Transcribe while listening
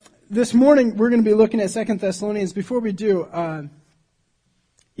This morning, we're going to be looking at 2 Thessalonians. Before we do,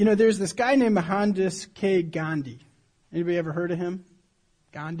 there's this guy named Mohandas K. Gandhi. Anybody ever heard of him?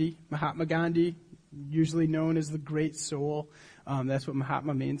 Gandhi, Mahatma Gandhi, usually known as the Great Soul. That's what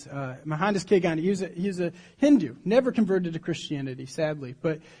Mahatma means. Mohandas K. Gandhi, he's a Hindu, never converted to Christianity, sadly.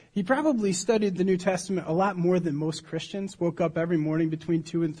 But he probably studied the New Testament a lot more than most Christians. Woke up every morning between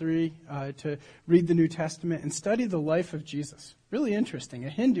 2 and 3 to read the New Testament and study the life of Jesus. Really interesting. A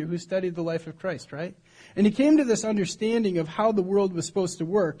Hindu who studied the life of Christ, right? And he came to this understanding of how the world was supposed to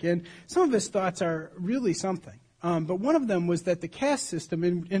work. And some of his thoughts are really something. But one of them was that the caste system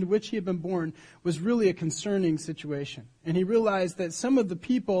in which he had been born was really a concerning situation. And he realized that some of the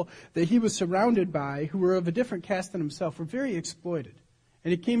people that he was surrounded by, who were of a different caste than himself, were very exploited. And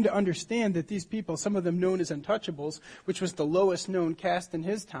he came to understand that these people, some of them known as untouchables, which was the lowest known caste in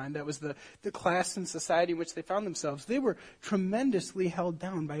his time, that was the class in society in which they found themselves, they were tremendously held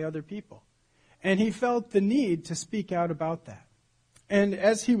down by other people. And he felt the need to speak out about that. And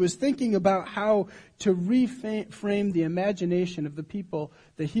as he was thinking about how to reframe the imagination of the people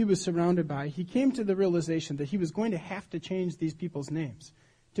that he was surrounded by, he came to the realization that he was going to have to change these people's names.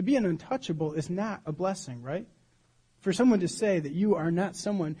 To be an untouchable is not a blessing, right? For someone to say that you are not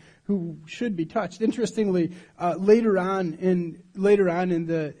someone who should be touched. Interestingly, later on in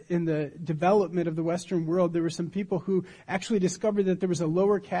the development of the Western world, there were some people who actually discovered that there was a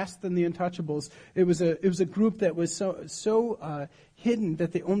lower caste than the untouchables. It was a group that was so hidden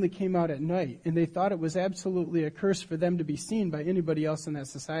that they only came out at night, and they thought it was absolutely a curse for them to be seen by anybody else in that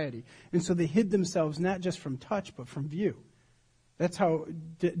society. And so they hid themselves not just from touch but from view. That's how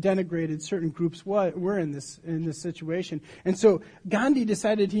denigrated certain groups were in this situation. And so Gandhi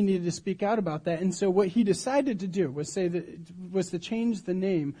decided he needed to speak out about that. And so what he decided to do was to change the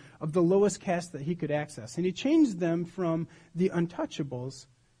name of the lowest caste that he could access. And he changed them from the untouchables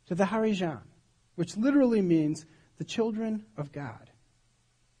to the Harijan, which literally means the children of God.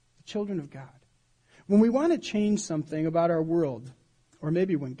 The children of God. When we want to change something about our world, or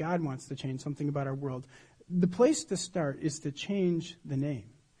maybe when God wants to change something about our world, the place to start is to change the name.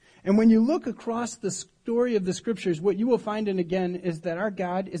 And when you look across the story of the Scriptures, what you will find, and again, is that our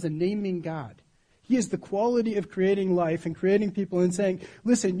God is a naming God. He is the quality of creating life and creating people and saying,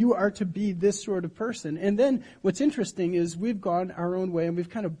 listen, you are to be this sort of person. And then what's interesting is we've gone our own way and we've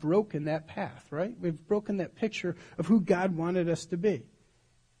kind of broken that path, right? We've broken that picture of who God wanted us to be.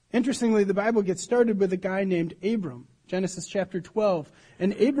 Interestingly, the Bible gets started with a guy named Abram, Genesis chapter 12.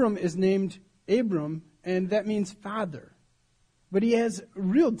 And Abram is named Abram, and that means father. But he has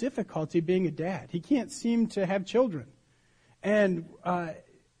real difficulty being a dad. He can't seem to have children. And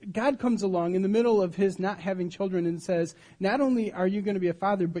God comes along in the middle of his not having children and says, not only are you going to be a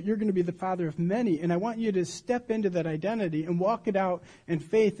father, but you're going to be the father of many. And I want you to step into that identity and walk it out in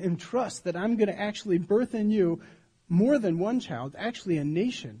faith and trust that I'm going to actually birth in you more than one child, actually a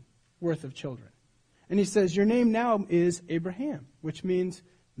nation worth of children. And he says, your name now is Abraham, which means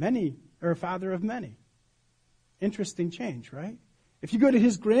many, or father of many. Interesting change, right? If you go to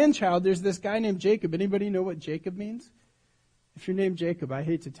his grandchild, there's this guy named Jacob. Anybody know what Jacob means? If you're named Jacob, I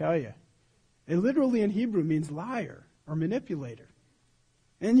hate to tell you. It literally in Hebrew means liar or manipulator.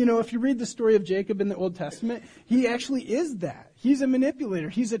 And if you read the story of Jacob in the Old Testament, he actually is that. He's a manipulator.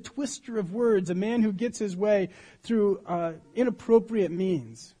 He's a twister of words, a man who gets his way through inappropriate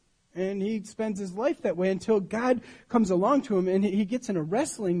means. And he spends his life that way until God comes along to him and he gets in a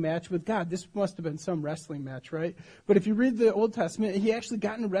wrestling match with God. This must have been some wrestling match, right? But if you read the Old Testament, he actually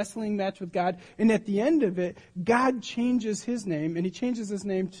got in a wrestling match with God. And at the end of it, God changes his name, and he changes his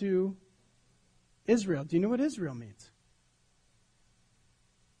name to Israel. Do you know what Israel means?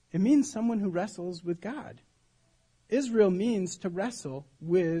 It means someone who wrestles with God. Israel means to wrestle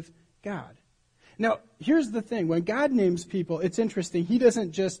with God. Now, here's the thing. When God names people, it's interesting. He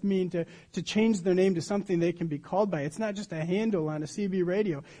doesn't just mean to change their name to something they can be called by. It's not just a handle on a CB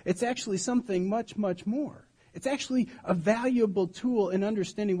radio. It's actually something much, much more. It's actually a valuable tool in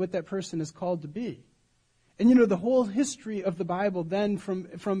understanding what that person is called to be. And the whole history of the Bible then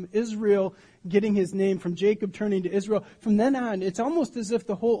from Israel getting his name, from Jacob turning to Israel, from then on, it's almost as if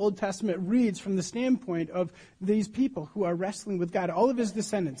the whole Old Testament reads from the standpoint of these people who are wrestling with God. All of his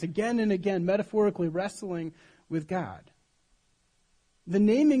descendants, again and again, metaphorically wrestling with God. The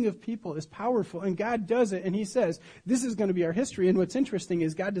naming of people is powerful, and God does it, and he says, this is going to be our history. And what's interesting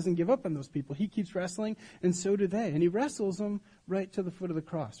is God doesn't give up on those people. He keeps wrestling, and so do they. And he wrestles them right to the foot of the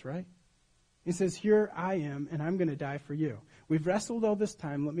cross, right? He says, here I am, and I'm going to die for you. We've wrestled all this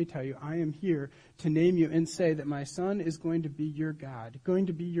time. Let me tell you, I am here to name you and say that my son is going to be your God, going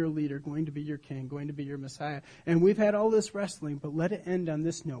to be your leader, going to be your king, going to be your Messiah. And we've had all this wrestling, but let it end on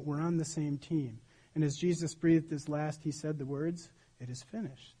this note. We're on the same team. And as Jesus breathed his last, he said the words, "It is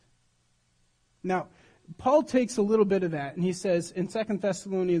finished." Now, Paul takes a little bit of that, and he says in 2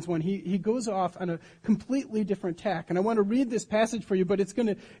 Thessalonians 1, he goes off on a completely different tack. And I want to read this passage for you, but it's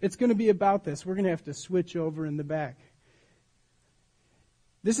going to be about this. We're going to have to switch over in the back.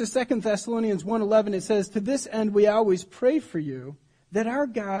 This is 2 Thessalonians 1:11. It says, "To this end we always pray for you, that our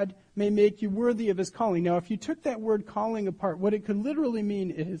God may make you worthy of his calling." Now, if you took that word calling apart, what it could literally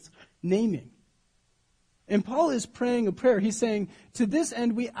mean is naming. And Paul is praying a prayer. He's saying, to this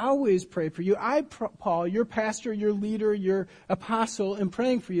end, we always pray for you. I, Paul, your pastor, your leader, your apostle, am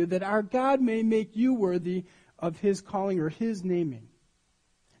praying for you that our God may make you worthy of his calling or his naming.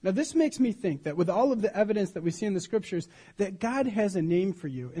 Now, this makes me think that with all of the evidence that we see in the scriptures, that God has a name for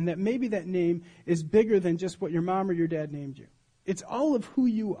you, and that maybe that name is bigger than just what your mom or your dad named you. It's all of who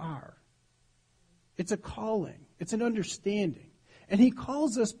you are. It's a calling. It's an understanding. And he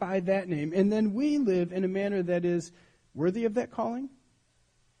calls us by that name, and then we live in a manner that is worthy of that calling?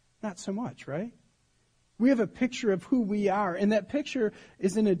 Not so much, right? We have a picture of who we are, and that picture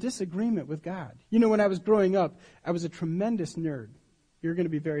is in a disagreement with God. You know, when I was growing up, I was a tremendous nerd. You're going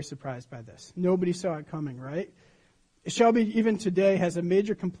to be very surprised by this. Nobody saw it coming, right? Shelby, even today, has a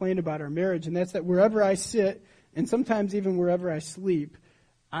major complaint about our marriage, and that's that wherever I sit, and sometimes even wherever I sleep,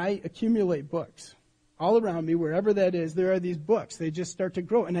 I accumulate books. All around me, wherever that is, there are these books. They just start to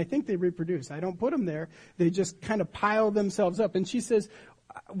grow, and I think they reproduce. I don't put them there. They just kind of pile themselves up. And she says,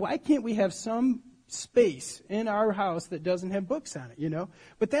 why can't we have some space in our house that doesn't have books on it, you know?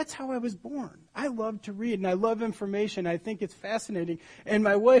 But that's how I was born. I love to read, and I love information. I think it's fascinating. And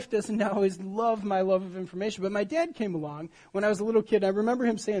my wife doesn't always love my love of information. But my dad came along when I was a little kid. I remember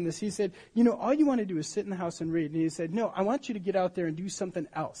him saying this. He said, you know, all you want to do is sit in the house and read. And he said, no, I want you to get out there and do something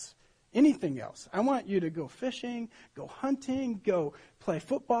else. Anything else. I want you to go fishing, go hunting, go play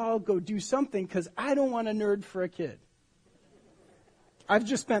football, go do something, because I don't want a nerd for a kid. I've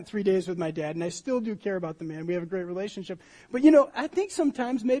just spent 3 days with my dad, and I still do care about the man. We have a great relationship. But, you know, I think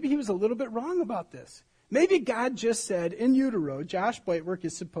sometimes maybe he was a little bit wrong about this. Maybe God just said, in utero, Josh Blightwork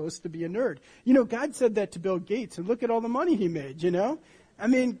is supposed to be a nerd. You know, God said that to Bill Gates, and look at all the money he made, you know? I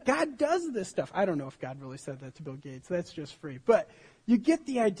mean, God does this stuff. I don't know if God really said that to Bill Gates. That's just free. But you get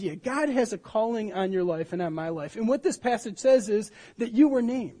the idea. God has a calling on your life and on my life. And what this passage says is that you were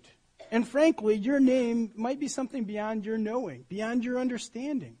named. And frankly, your name might be something beyond your knowing, beyond your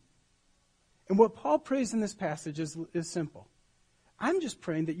understanding. And what Paul prays in this passage is simple. I'm just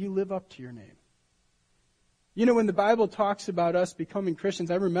praying that you live up to your name. You know, when the Bible talks about us becoming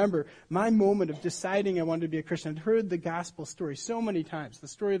Christians, I remember my moment of deciding I wanted to be a Christian. I'd heard the gospel story so many times, the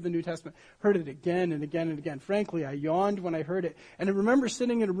story of the New Testament, heard it again and again and again. Frankly, I yawned when I heard it. And I remember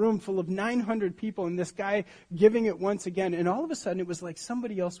sitting in a room full of 900 people and this guy giving it once again. And all of a sudden, it was like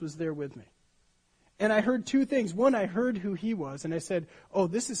somebody else was there with me. And I heard two things. One, I heard who he was. And I said, oh,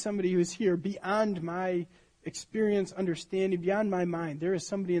 this is somebody who's here beyond my experience, understanding, beyond my mind. There is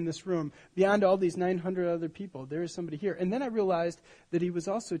somebody in this room, beyond all these 900 other people. There is somebody here. And then I realized that he was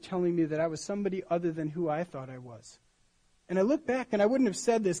also telling me that I was somebody other than who I thought I was. And I look back, and I wouldn't have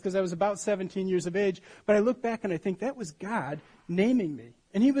said this because I was about 17 years of age, but I look back and I think that was God naming me.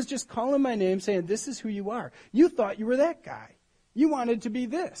 And he was just calling my name, saying, this is who you are. You thought you were that guy. You wanted to be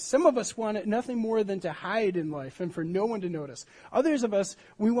this. Some of us wanted nothing more than to hide in life and for no one to notice. Others of us,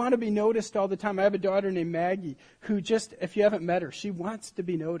 we want to be noticed all the time. I have a daughter named Maggie who just, if you haven't met her, she wants to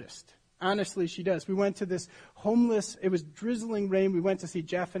be noticed. Honestly, she does. We went to this homeless, it was drizzling rain. We went to see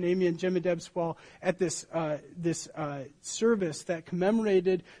Jeff and Amy and Jim and Deb Swall at this service that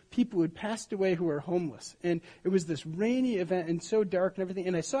commemorated people who had passed away who were homeless. And it was this rainy event and so dark and everything.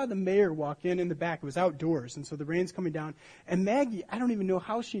 And I saw the mayor walk in the back. It was outdoors, and so the rain's coming down. And Maggie, I don't even know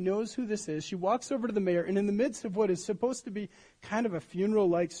how she knows who this is. She walks over to the mayor, and in the midst of what is supposed to be kind of a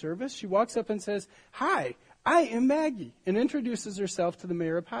funeral-like service, she walks up and says, "Hi, I am Maggie," and introduces herself to the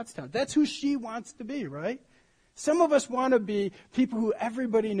mayor of Pottstown. That's who she wants to be, right? Some of us want to be people who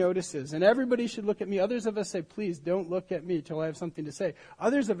everybody notices, and everybody should look at me. Others of us say, please don't look at me till I have something to say.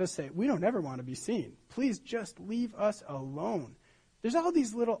 Others of us say, we don't ever want to be seen. Please just leave us alone. There's all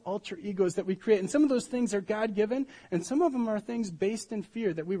these little alter egos that we create, and some of those things are God-given, and some of them are things based in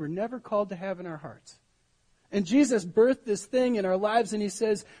fear that we were never called to have in our hearts. And Jesus birthed this thing in our lives, and he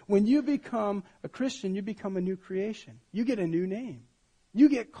says, when you become a Christian, you become a new creation. You get a new name. You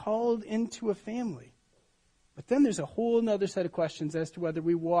get called into a family. But then there's a whole other set of questions as to whether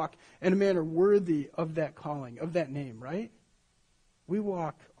we walk in a manner worthy of that calling, of that name, right? We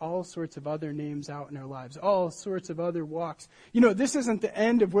walk all sorts of other names out in our lives, all sorts of other walks. This isn't the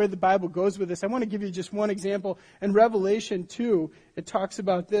end of where the Bible goes with this. I want to give you just one example. In Revelation 2, it talks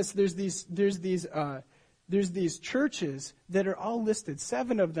about this. There's these churches that are all listed,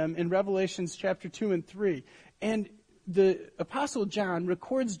 7 of them in Revelations chapter 2 and 3. And the Apostle John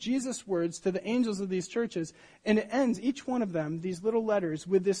records Jesus' words to the angels of these churches, and it ends, each one of them, these little letters,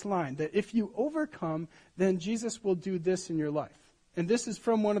 with this line, that if you overcome, then Jesus will do this in your life. And this is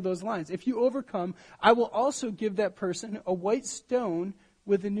from one of those lines. If you overcome, I will also give that person a white stone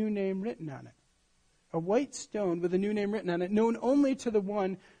with a new name written on it. A white stone with a new name written on it, known only to the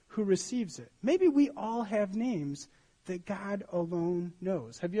one who receives it. Maybe we all have names that God alone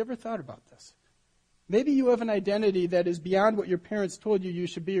knows. Have you ever thought about this? Maybe you have an identity that is beyond what your parents told you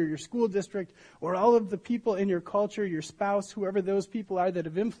should be, or your school district, or all of the people in your culture, your spouse, whoever those people are that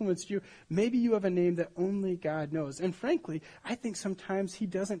have influenced you. Maybe you have a name that only God knows. And frankly, I think sometimes He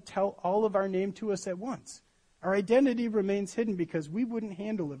doesn't tell all of our name to us at once. Our identity remains hidden because we wouldn't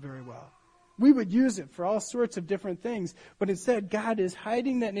handle it very well. We would use it for all sorts of different things, but instead God is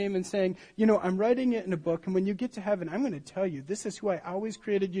hiding that name and saying, I'm writing it in a book, and when you get to heaven, I'm going to tell you, this is who I always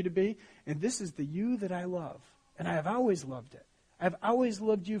created you to be, and this is the you that I love, and I have always loved it. I've always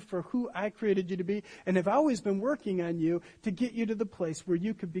loved you for who I created you to be, and have always been working on you to get you to the place where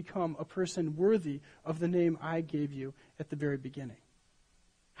you could become a person worthy of the name I gave you at the very beginning.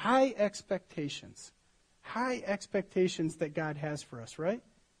 High expectations that God has for us, right?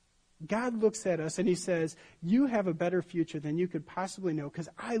 God looks at us and He says, you have a better future than you could possibly know because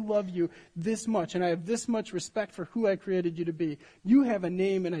I love you this much and I have this much respect for who I created you to be. You have a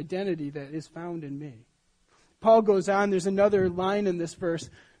name and identity that is found in me. Paul goes on, there's another line in this verse.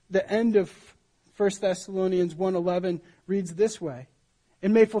 The end of 1 Thessalonians 1:11 reads this way,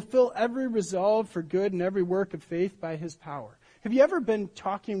 and may fulfill every resolve for good and every work of faith by His power. Have you ever been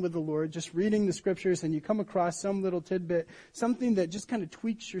talking with the Lord, just reading the scriptures, and you come across some little tidbit, something that just kind of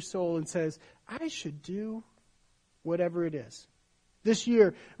tweaks your soul and says, I should do whatever it is? This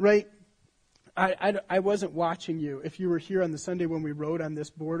year, right, I wasn't watching you if you were here on the Sunday when we wrote on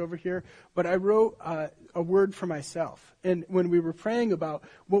this board over here, but I wrote a word for myself. And when we were praying about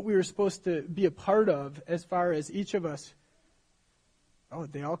what we were supposed to be a part of as far as each of us,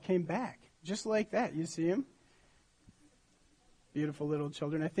 they all came back, just like that. You see them? Beautiful little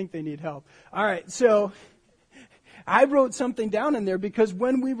children. I think they need help. All right, so I wrote something down in there because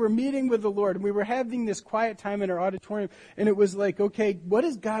when we were meeting with the Lord and we were having this quiet time in our auditorium, and it was like, okay, what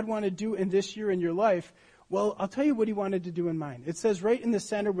does God want to do in this year in your life? Well, I'll tell you what He wanted to do in mine. It says right in the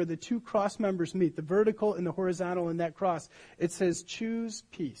center where the 2 cross members meet, the vertical and the horizontal in that cross, it says, choose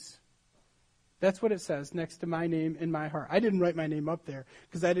peace. That's what it says next to my name in my heart. I didn't write my name up there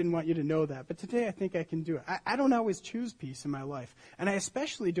because I didn't want you to know that. But today I think I can do it. I don't always choose peace in my life. And I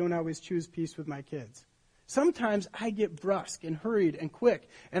especially don't always choose peace with my kids. Sometimes I get brusque and hurried and quick.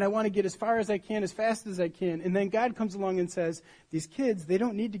 And I want to get as far as I can, as fast as I can. And then God comes along and says, these kids, they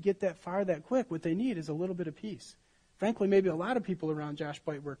don't need to get that far that quick. What they need is a little bit of peace. Frankly, maybe a lot of people around Josh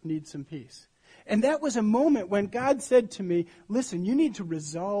Bitework need some peace. And that was a moment when God said to me, listen, you need to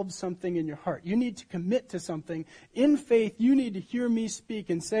resolve something in your heart. You need to commit to something. In faith, you need to hear me speak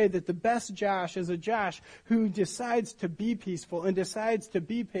and say that the best Josh is a Josh who decides to be peaceful and decides to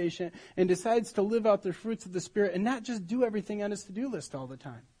be patient and decides to live out the fruits of the Spirit and not just do everything on his to-do list all the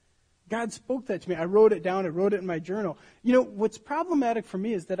time. God spoke that to me. I wrote it down. I wrote it in my journal. What's problematic for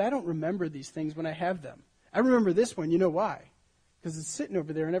me is that I don't remember these things when I have them. I remember this one. You know why? Because it's sitting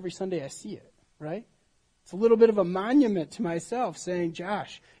over there and every Sunday I see it. Right? It's a little bit of a monument to myself saying,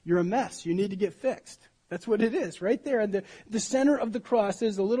 Josh, you're a mess. You need to get fixed. That's what it is right there. And the center of the cross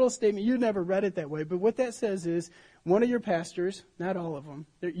is a little statement. You never read it that way. But what that says is one of your pastors, not all of them,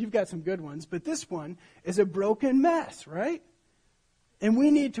 you've got some good ones, but this one is a broken mess, right? And we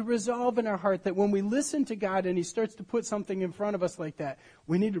need to resolve in our heart that when we listen to God and He starts to put something in front of us like that,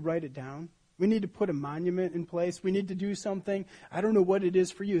 we need to write it down. We need to put a monument in place. We need to do something. I don't know what it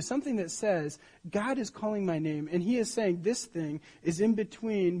is for you. Something that says, God is calling my name, and He is saying this thing is in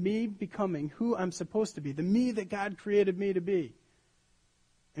between me becoming who I'm supposed to be, the me that God created me to be,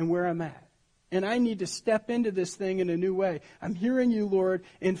 and where I'm at. And I need to step into this thing in a new way. I'm hearing you, Lord.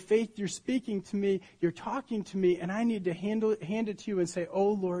 In faith, you're speaking to me. You're talking to me, and I need to hand it to you and say,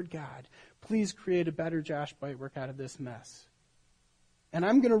 oh, Lord God, please create a better Josh Bitework out of this mess. And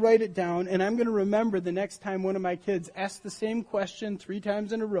I'm going to write it down, and I'm going to remember the next time one of my kids asks the same question 3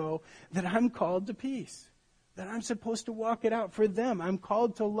 times in a row, that I'm called to peace, that I'm supposed to walk it out for them. I'm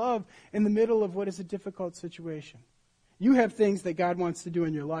called to love in the middle of what is a difficult situation. You have things that God wants to do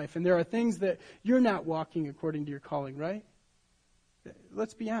in your life, and there are things that you're not walking according to your calling, right?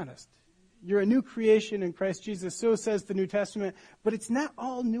 Let's be honest. You're a new creation in Christ Jesus, so says the New Testament, but it's not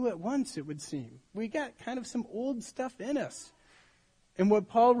all new at once, it would seem. We got kind of some old stuff in us. And what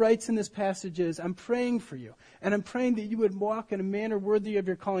Paul writes in this passage is, I'm praying for you, and I'm praying that you would walk in a manner worthy of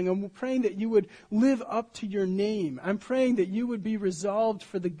your calling. I'm praying that you would live up to your name. I'm praying that you would be resolved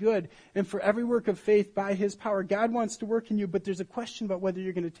for the good and for every work of faith by his power. God wants to work in you, but there's a question about whether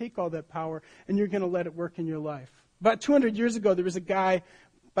you're going to take all that power and you're going to let it work in your life. About 200 years ago, there was a guy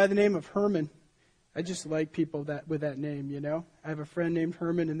by the name of Herman. I just like people with that name, you know. I have a friend named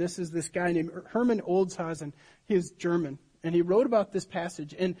Herman, and this is this guy named Herman Oldshausen. He is German. And he wrote about this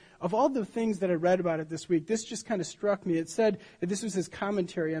passage. And of all the things that I read about it this week, this just kind of struck me. It said, this was his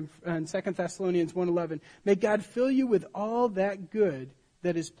commentary on 2 Thessalonians 1:11, may God fill you with all that good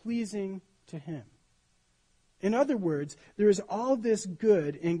that is pleasing to him. In other words, there is all this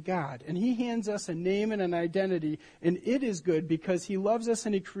good in God, and he hands us a name and an identity, and it is good because he loves us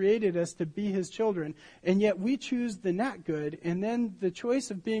and he created us to be his children, and yet we choose the not good, and then the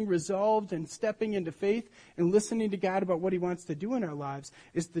choice of being resolved and stepping into faith and listening to God about what he wants to do in our lives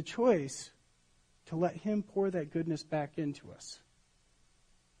is the choice to let him pour that goodness back into us.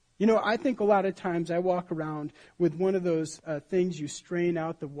 You know, I think a lot of times I walk around with one of those things you strain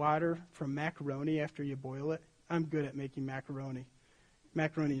out the water from macaroni after you boil it. I'm good at making macaroni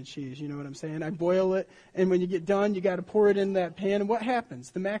and cheese, you know what I'm saying? I boil it, and when you get done, you got to pour it in that pan, and what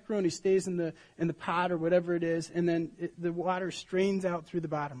happens? The macaroni stays in the pot or whatever it is, and then the water strains out through the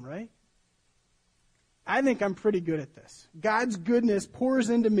bottom, right? I think I'm pretty good at this. God's goodness pours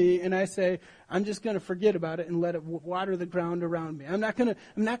into me, and I say, I'm just going to forget about it and let it water the ground around me. I'm not going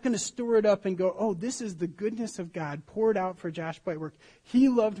to store it up and go, oh, this is the goodness of God poured out for Josh Blightwork. He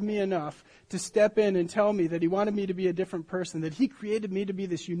loved me enough to step in and tell me that he wanted me to be a different person, that he created me to be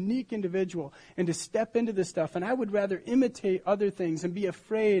this unique individual and to step into this stuff. And I would rather imitate other things and be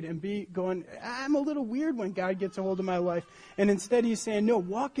afraid and be going, I'm a little weird when God gets a hold of my life. And instead he's saying, no,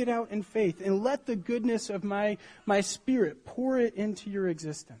 walk it out in faith and let the goodness of my spirit pour it into your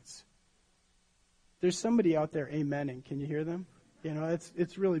existence. There's somebody out there amening. Can you hear them? You know,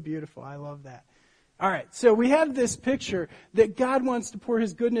 it's really beautiful. I love that. All right, so we have this picture that God wants to pour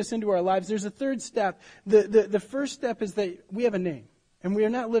his goodness into our lives. There's a third step. The first step is that we have a name, and we are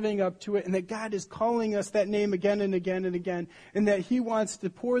not living up to it, and that God is calling us that name again and again and again, and that he wants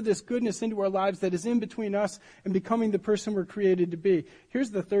to pour this goodness into our lives that is in between us and becoming the person we're created to be. Here's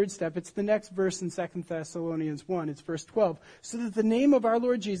the third step. It's the next verse in 2 Thessalonians 1. It's verse 12. So that the name of our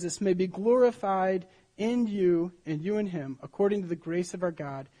Lord Jesus may be glorified in you and you in him, according to the grace of our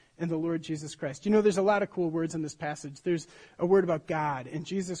God and the Lord Jesus Christ. You know, there's a lot of cool words in this passage. There's a word about God and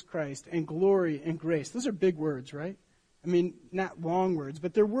Jesus Christ and glory and grace. Those are big words, right? I mean, not long words,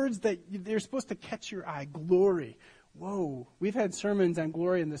 but they're words that they're supposed to catch your eye. Glory. Whoa. We've had sermons on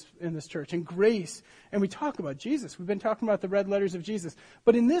glory in this church, and grace, and we talk about Jesus. We've been talking about the red letters of Jesus.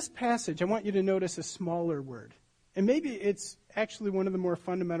 But in this passage, I want you to notice a smaller word. And maybe it's actually one of the more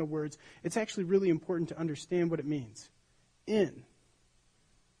fundamental words. It's actually really important to understand what it means. In.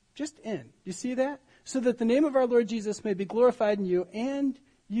 Just in. You see that? So that the name of our Lord Jesus may be glorified in you and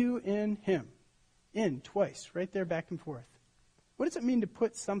you in him. In, twice, right there, back and forth. What does it mean to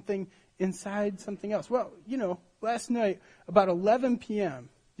put something inside something else? Well, you know, last night, about 11 p.m.,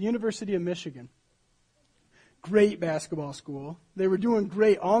 the University of Michigan, great basketball school. They were doing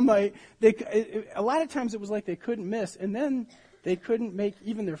great all night. A lot of times it was like they couldn't miss, and then they couldn't make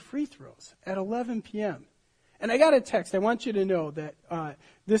even their free throws at 11 p.m. And I got a text. I want you to know that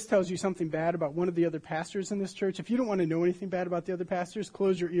this tells you something bad about one of the other pastors in this church. If you don't want to know anything bad about the other pastors,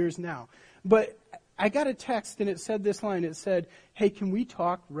 close your ears now. But I got a text, and it said this line. It said, hey, can we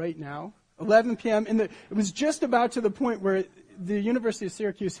talk right now? 11 p.m. And it was just about to the point where the University of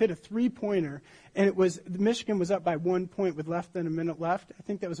Syracuse hit a three-pointer, and Michigan was up by 1 point with less than a minute left. I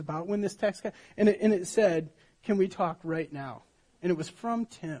think that was about when this text got, and it said, can we talk right now? And it was from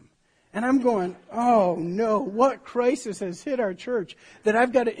Tim. And I'm going, oh no, what crisis has hit our church that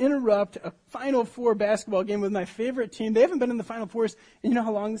I've got to interrupt a Final Four basketball game with my favorite team. They haven't been in the Final Fours, and you know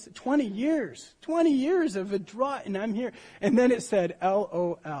how long this is? 20 years. 20 years of a drought, and I'm here. And then it said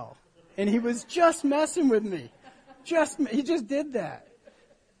LOL. And he was just messing with me. He just did that.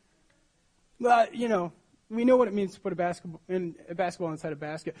 Well, you know, we know what it means to put a basketball inside a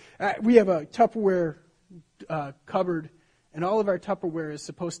basket. We have a Tupperware cupboard, and all of our Tupperware is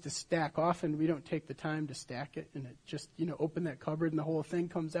supposed to stack. Often we don't take the time to stack it, and it just, open that cupboard and the whole thing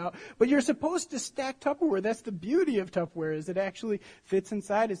comes out. But you're supposed to stack Tupperware. That's the beauty of Tupperware, is it actually fits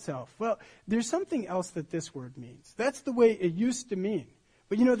inside itself. Well, there's something else that this word means. That's the way it used to mean.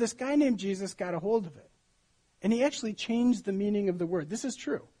 But this guy named Jesus got a hold of it. And he actually changed the meaning of the word. This is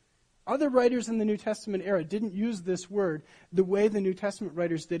true. Other writers in the New Testament era didn't use this word the way the New Testament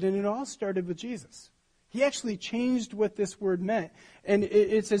writers did, and it all started with Jesus. He actually changed what this word meant. And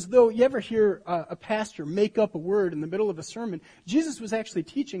it's as though you ever hear a pastor make up a word in the middle of a sermon. Jesus was actually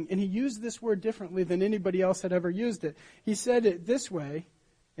teaching, and he used this word differently than anybody else had ever used it. He said it this way,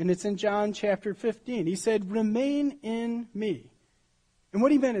 and it's in John chapter 15. He said, "Remain in me." And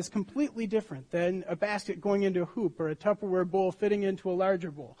what he meant is completely different than a basket going into a hoop or a Tupperware bowl fitting into a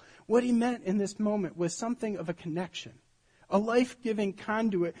larger bowl. What he meant in this moment was something of a connection. A life-giving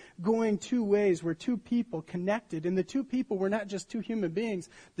conduit going two ways where two people connected. And the two people were not just two human beings.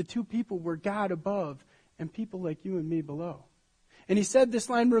 The two people were God above and people like you and me below. And he said this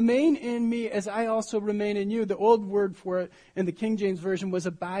line, "Remain in me as I also remain in you." The old word for it in the King James Version was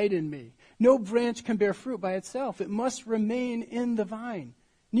abide in me. No branch can bear fruit by itself. It must remain in the vine.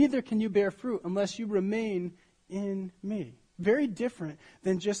 Neither can you bear fruit unless you remain in me. Very different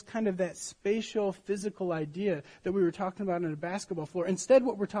than just kind of that spatial, physical idea that we were talking about on a basketball floor. Instead,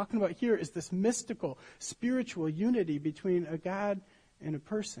 what we're talking about here is this mystical, spiritual unity between a God and a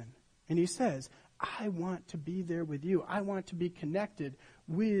person. And he says, I want to be there with you. I want to be connected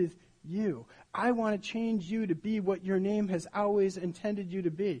with you. I want to change you to be what your name has always intended you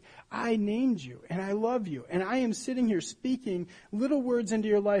to be. I named you, and I love you, and I am sitting here speaking little words into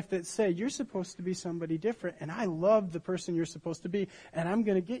your life that say you're supposed to be somebody different, and I love the person you're supposed to be, and I'm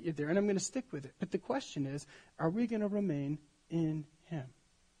going to get you there, and I'm going to stick with it. But the question is, are we going to remain in him?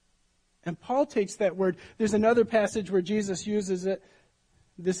 And Paul takes that word. There's another passage where Jesus uses it.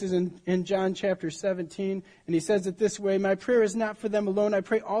 This is in John chapter 17, and he says it this way, "My prayer is not for them alone. I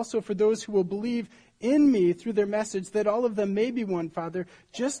pray also for those who will believe in me through their message, that all of them may be one, Father,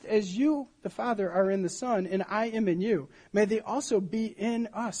 just as you, the Father, are in the Son, and I am in you. May they also be in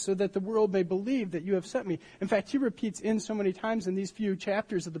us, so that the world may believe that you have sent me." In fact, he repeats "in" so many times in these few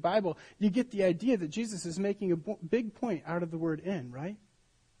chapters of the Bible, you get the idea that Jesus is making a big point out of the word "in," right?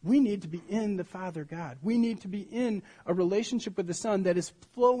 We need to be in the Father God. We need to be in a relationship with the Son that is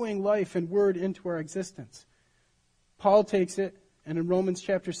flowing life and word into our existence. Paul takes it, and in Romans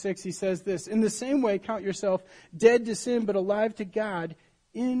chapter 6, he says this, "In the same way, count yourself dead to sin, but alive to God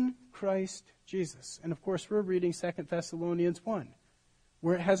in Christ Jesus." And of course, we're reading 2 Thessalonians 1,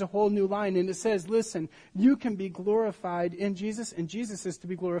 where it has a whole new line, and it says, listen, you can be glorified in Jesus, and Jesus is to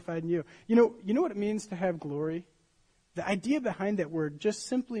be glorified in you. You know what it means to have glory? The idea behind that word just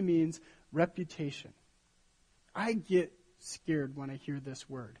simply means reputation. I get scared when I hear this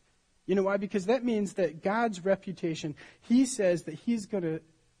word. You know why? Because that means that God's reputation, he says that he's going to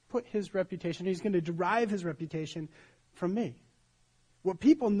put his reputation, he's going to derive his reputation from me. What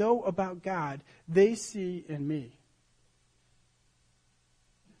people know about God, they see in me.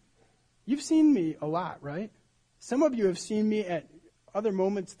 You've seen me a lot, right? Some of you have seen me at other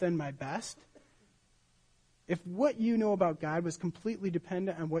moments than my best. If what you know about God was completely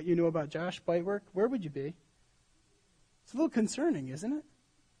dependent on what you know about Josh Blightwork, where would you be? It's a little concerning, isn't it?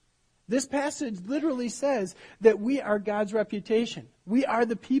 This passage literally says that we are God's reputation. We are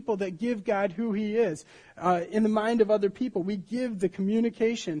the people that give God who he is. In the mind of other people, we give the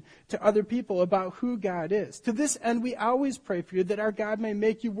communication to other people about who God is. To this end, we always pray for you that our God may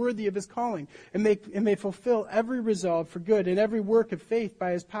make you worthy of his calling and may fulfill every resolve for good and every work of faith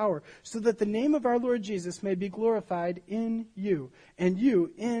by his power, so that the name of our Lord Jesus may be glorified in you and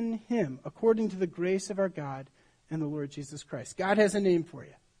you in him, according to the grace of our God and the Lord Jesus Christ. God has a name for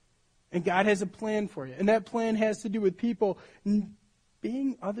you. And God has a plan for you. And that plan has to do with people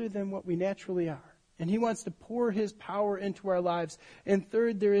being other than what we naturally are. And he wants to pour his power into our lives. And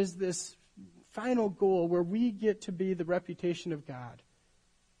third, there is this final goal where we get to be the reputation of God.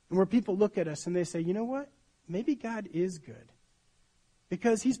 And where people look at us and they say, you know what? Maybe God is good.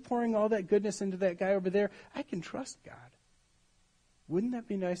 Because he's pouring all that goodness into that guy over there. I can trust God. Wouldn't that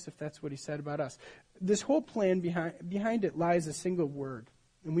be nice if that's what he said about us? This whole plan behind it lies a single word.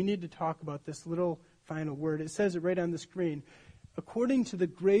 And we need to talk about this little final word. It says it right on the screen. According to the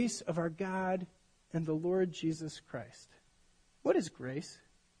grace of our God and the Lord Jesus Christ. What is grace?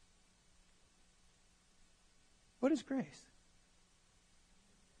 What is grace?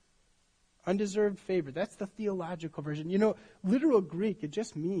 Undeserved favor. That's the theological version. You know, literal Greek, it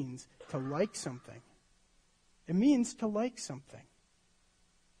just means to like something. It means to like something.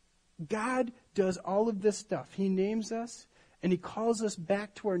 God does all of this stuff. He names us. And he calls us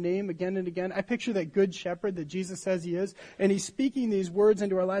back to our name again and again. I picture that good shepherd that Jesus says he is. And he's speaking these words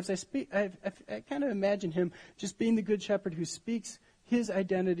into our lives. I kind of imagine him just being the good shepherd who speaks his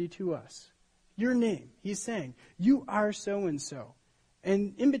identity to us. Your name. He's saying, you are so-and-so.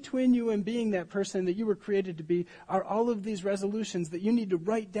 And in between you and being that person that you were created to be are all of these resolutions that you need to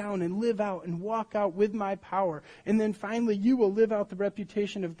write down and live out and walk out with my power. And then finally you will live out the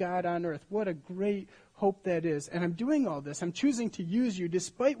reputation of God on earth. What a great hope that is. And I'm doing all this. I'm choosing to use you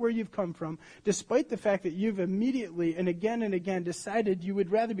despite where you've come from, despite the fact that you've immediately and again decided you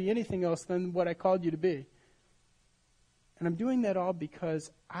would rather be anything else than what I called you to be. And I'm doing that all because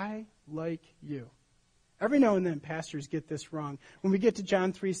I like you. Every now and then, pastors get this wrong. When we get to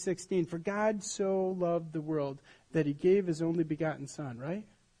John 3:16, for God so loved the world that he gave his only begotten Son, right?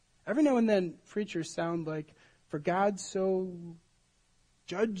 Every now and then, preachers sound like, for God so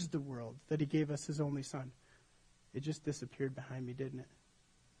judged the world that he gave us his only Son. It just disappeared behind me, didn't it?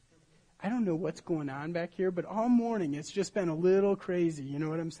 I don't know what's going on back here, but all morning it's just been a little crazy, you know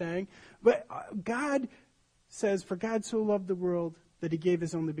what I'm saying? But God says, for God so loved the world that he gave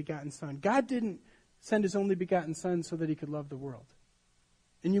his only begotten Son. God didn't send his only begotten Son so that he could love the world.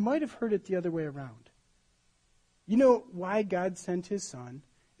 And you might have heard it the other way around. You know why God sent his Son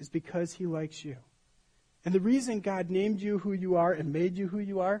is because he likes you. And the reason God named you who you are and made you who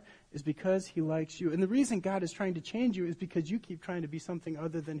you are is because he likes you. And the reason God is trying to change you is because you keep trying to be something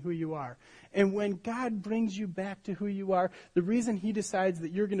other than who you are. And when God brings you back to who you are, the reason he decides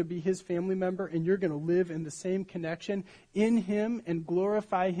that you're going to be his family member and you're going to live in the same connection in him and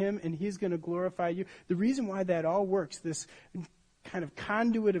glorify him and he's going to glorify you, the reason why that all works, this kind of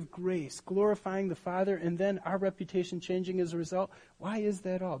conduit of grace, glorifying the Father and then our reputation changing as a result, why is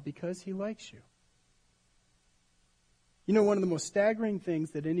that all? Because he likes you. You know, one of the most staggering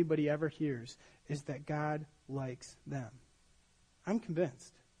things that anybody ever hears is that God likes them. I'm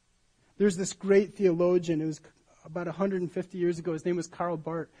convinced. There's this great theologian, it was about 150 years ago, his name was Karl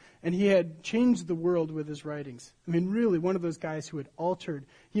Barth, and he had changed the world with his writings. I mean, really, one of those guys who had altered.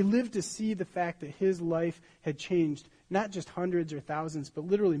 He lived to see the fact that his life had changed, not just hundreds or thousands, but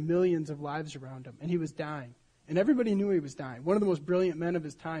literally millions of lives around him, and he was dying. And everybody knew he was dying. One of the most brilliant men of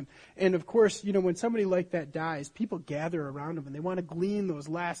his time. And of course, you know, when somebody like that dies, people gather around him and they want to glean those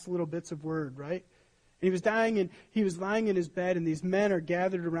last little bits of word, right? And he was dying and he was lying in his bed and these men are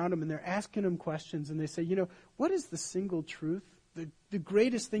gathered around him and they're asking him questions and they say, you know, what is the single truth? The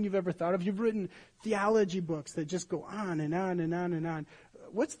greatest thing you've ever thought of? You've written theology books that just go on and on and on and on.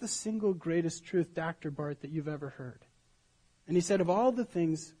 What's the single greatest truth, Dr. Barth, that you've ever heard? And he said, of all the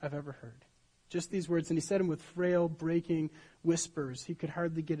things I've ever heard. Just these words, and he said them with frail, breaking whispers. He could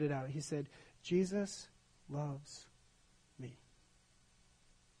hardly get it out. He said, Jesus loves me.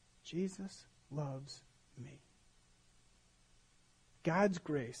 Jesus loves me. God's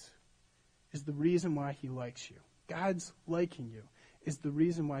grace is the reason why he likes you. God's liking you is the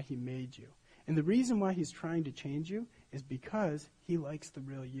reason why he made you. And the reason why he's trying to change you is because he likes the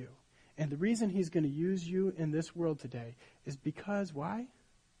real you. And the reason he's going to use you in this world today is because, why?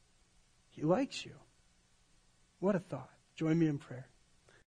 He likes you. What a thought. Join me in prayer.